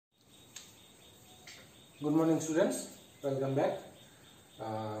Good morning, students. Welcome back.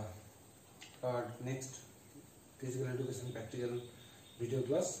 Our next physical education practical video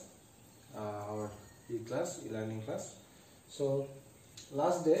class, our e-learning class. So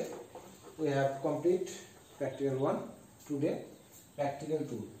last day we have complete practical 1. Today practical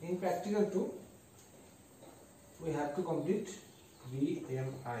 2. In practical 2 we have to complete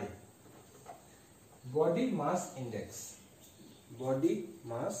BMI, body mass index. Body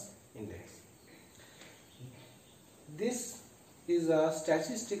mass index. This is a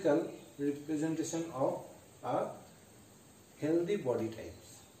statistical representation of a healthy body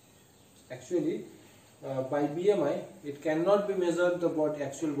types. Actually, by BMI, it cannot be measured the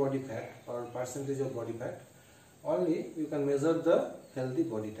actual body fat or percentage of body fat. Only you can measure the healthy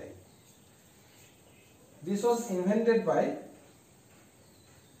body type. This was invented by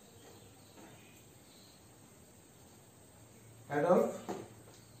Adolf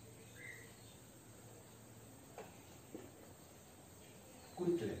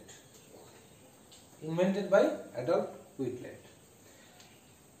Invented by Adolf Quetelet.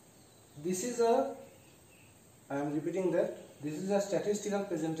 This is a, I am repeating that, this is a statistical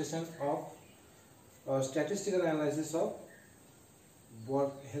presentation of or statistical analysis of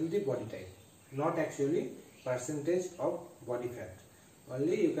healthy body type, not actually percentage of body fat.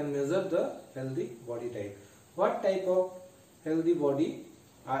 Only you can measure the healthy body type. What type of healthy body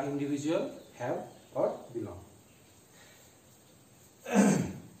an individual have or belong.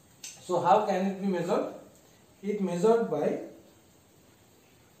 So how can it be measured? It measured by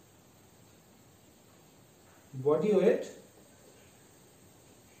body weight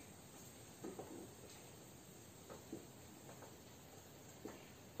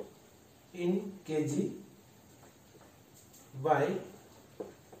in kg by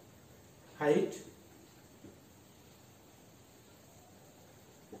height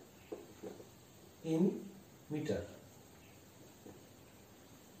in meter.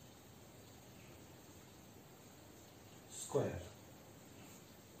 Square.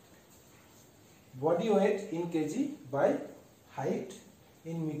 Body weight in kg by height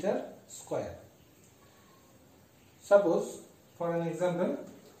in meter square. Suppose, for an example,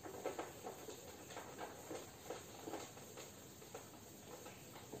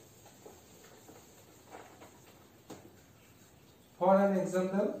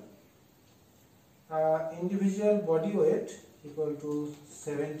 individual body weight equal to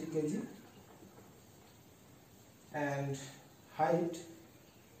 70 kg and height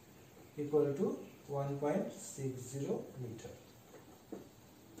equal to 1.60 meter.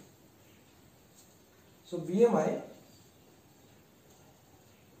 So BMI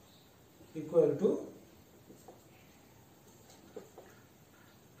equal to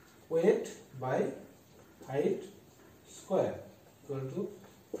weight by height square equal to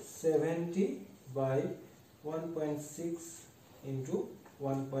 70 by 1.6 into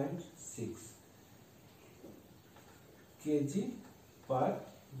 1.6 kg per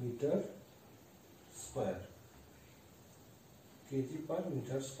meter square. Kg per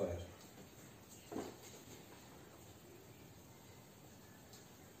meter square.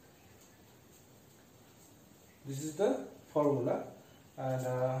 This is the formula, and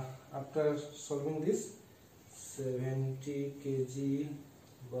after solving this, 70 kg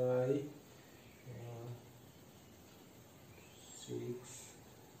by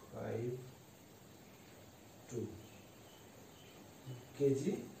 652 kg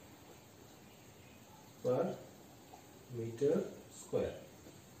per meter square.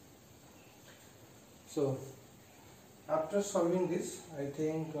 So after solving this, I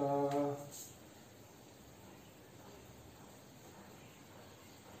think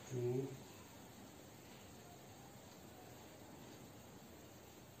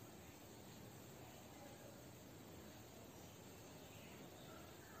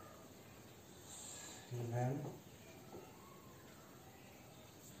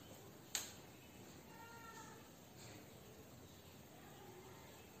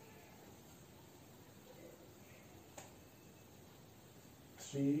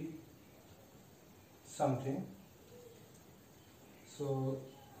three something, so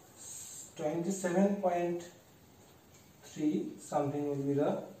 27.3 something will be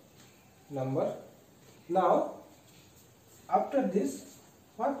the number. Now after this,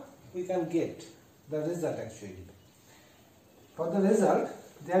 what we can get the result actually. For the result,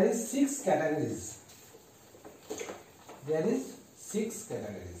 there is 6 categories. There is 6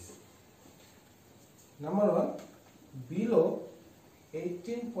 categories. Number 1, below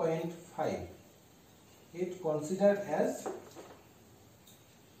 18.5, it considered as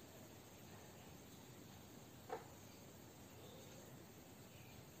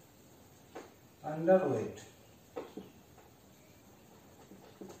underweight.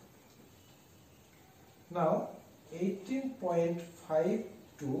 Now 18.5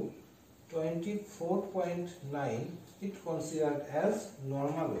 to 24.9 it considered as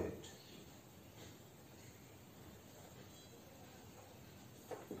normal weight.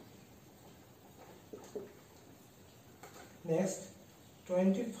 Next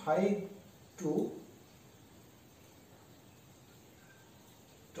 25 to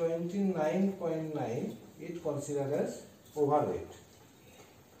 29.9 it considered as overweight.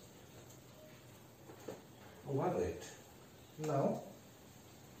 Now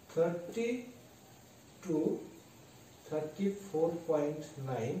 30 to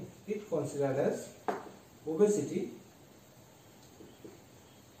 34.9 it considered as obesity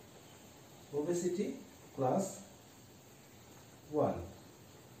class 1.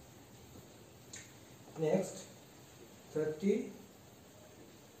 Next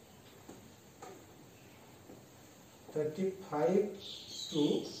 35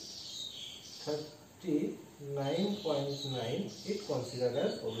 to 39.9 it considered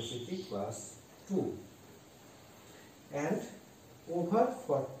as obesity class 2, and over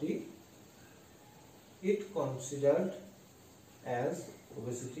 40 it considered as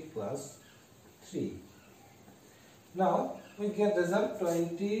obesity class 3. Now we get result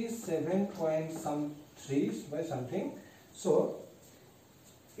 27 point some 3 by something, so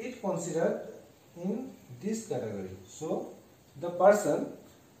it considered in this category. So the person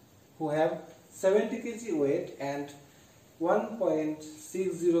who have 70 kg weight and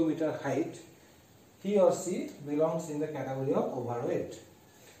 1.60 meter height, he or she belongs in the category of overweight.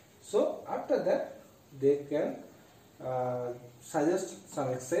 So after that they can suggest some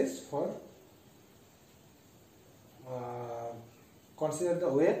exercise for consider the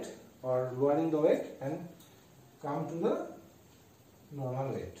weight or lowering the weight and come to the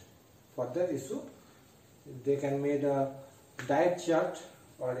normal weight. For that issue they can make a diet chart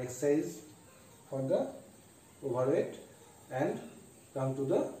or exercise for the overweight and come to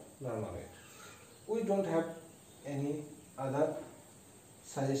the normal weight. We don't have any other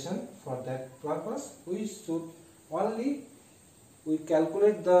suggestion for that purpose. We should only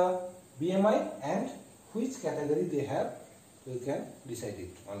calculate the BMI and which category they have, we can decide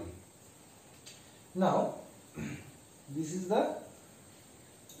it only. Now this is the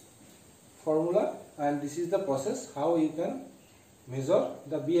formula and this is the process how you can measure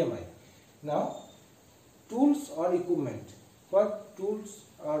the BMI. Now tools or equipment. What tools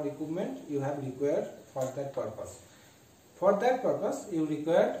or equipment you have required for that purpose? For that purpose you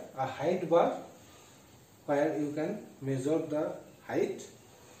require a height bar where you can measure the height,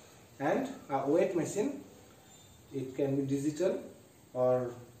 and a weight machine. It can be digital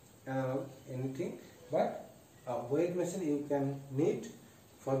or anything, but a weight machine you can need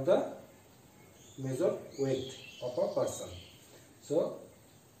for the measure weight of a person. So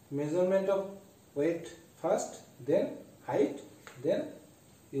measurement of weight first, then height, then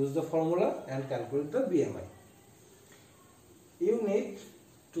use the formula and calculate the BMI. You need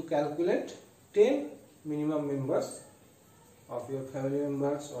to calculate 10 minimum members of your family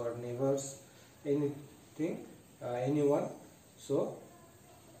members or neighbors, anything, anyone. So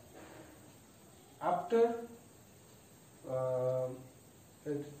after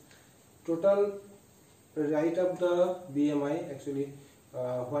total write up the BMI. Actually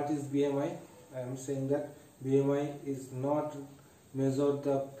what is BMI? I am saying that BMI is not measure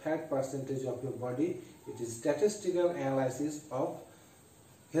the fat percentage of your body. It is statistical analysis of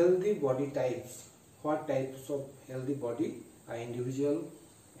healthy body types. What types of healthy body an individual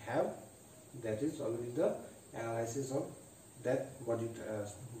have, that is already the analysis of that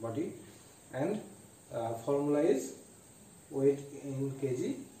body, and formula is weight in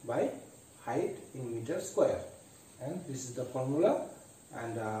kg by height in meter square, and this is the formula.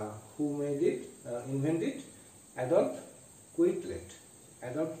 And who made it, invent it? Adolf Quetelet.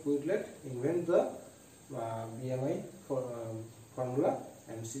 Adolf Quetelet invent the BMI formula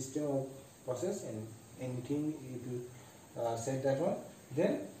and system of process and anything. If you said that one,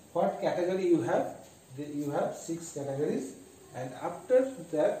 then what category you have? You have 6 categories, and after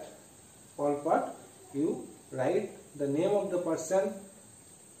that all part you write the name of the person,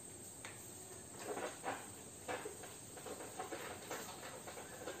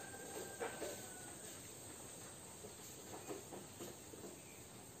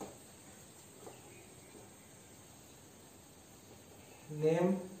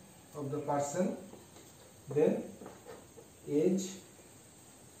 name of the person, then age,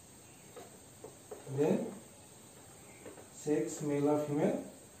 then sex, male or female,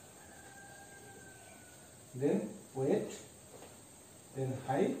 then weight, then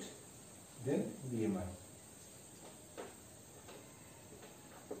height, then BMI.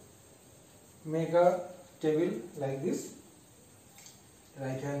 Make a table like this.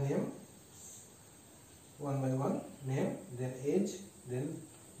 Write your name one by one, name, then age, then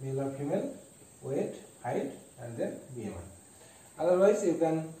male or female, weight, height, and then BMI. Otherwise, you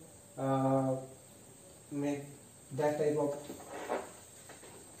can make that type of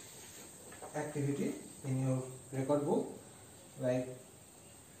activity in your record book, like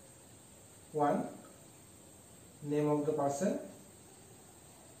 1. Name of the person,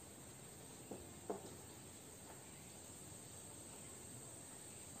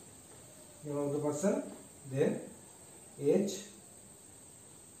 then age,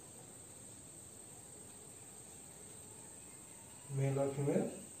 male or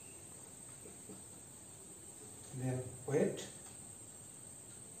female, then weight,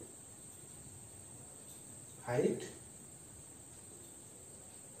 height,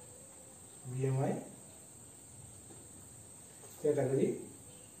 BMI, category,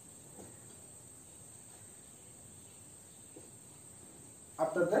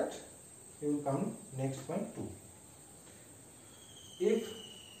 after that you will come next point 2. If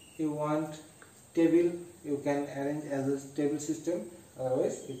you want table, you can arrange as a table system,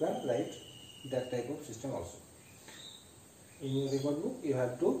 otherwise you can write that type of system also. In your record book you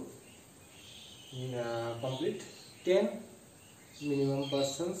have to complete 10 minimum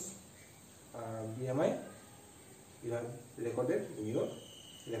persons BMI you have recorded in your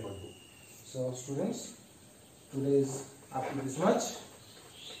record book. So students, today is up to this much.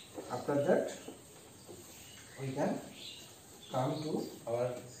 After that we can come to our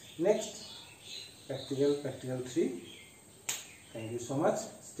next practical 3. Thank you so much.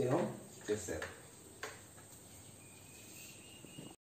 Stay home, stay safe.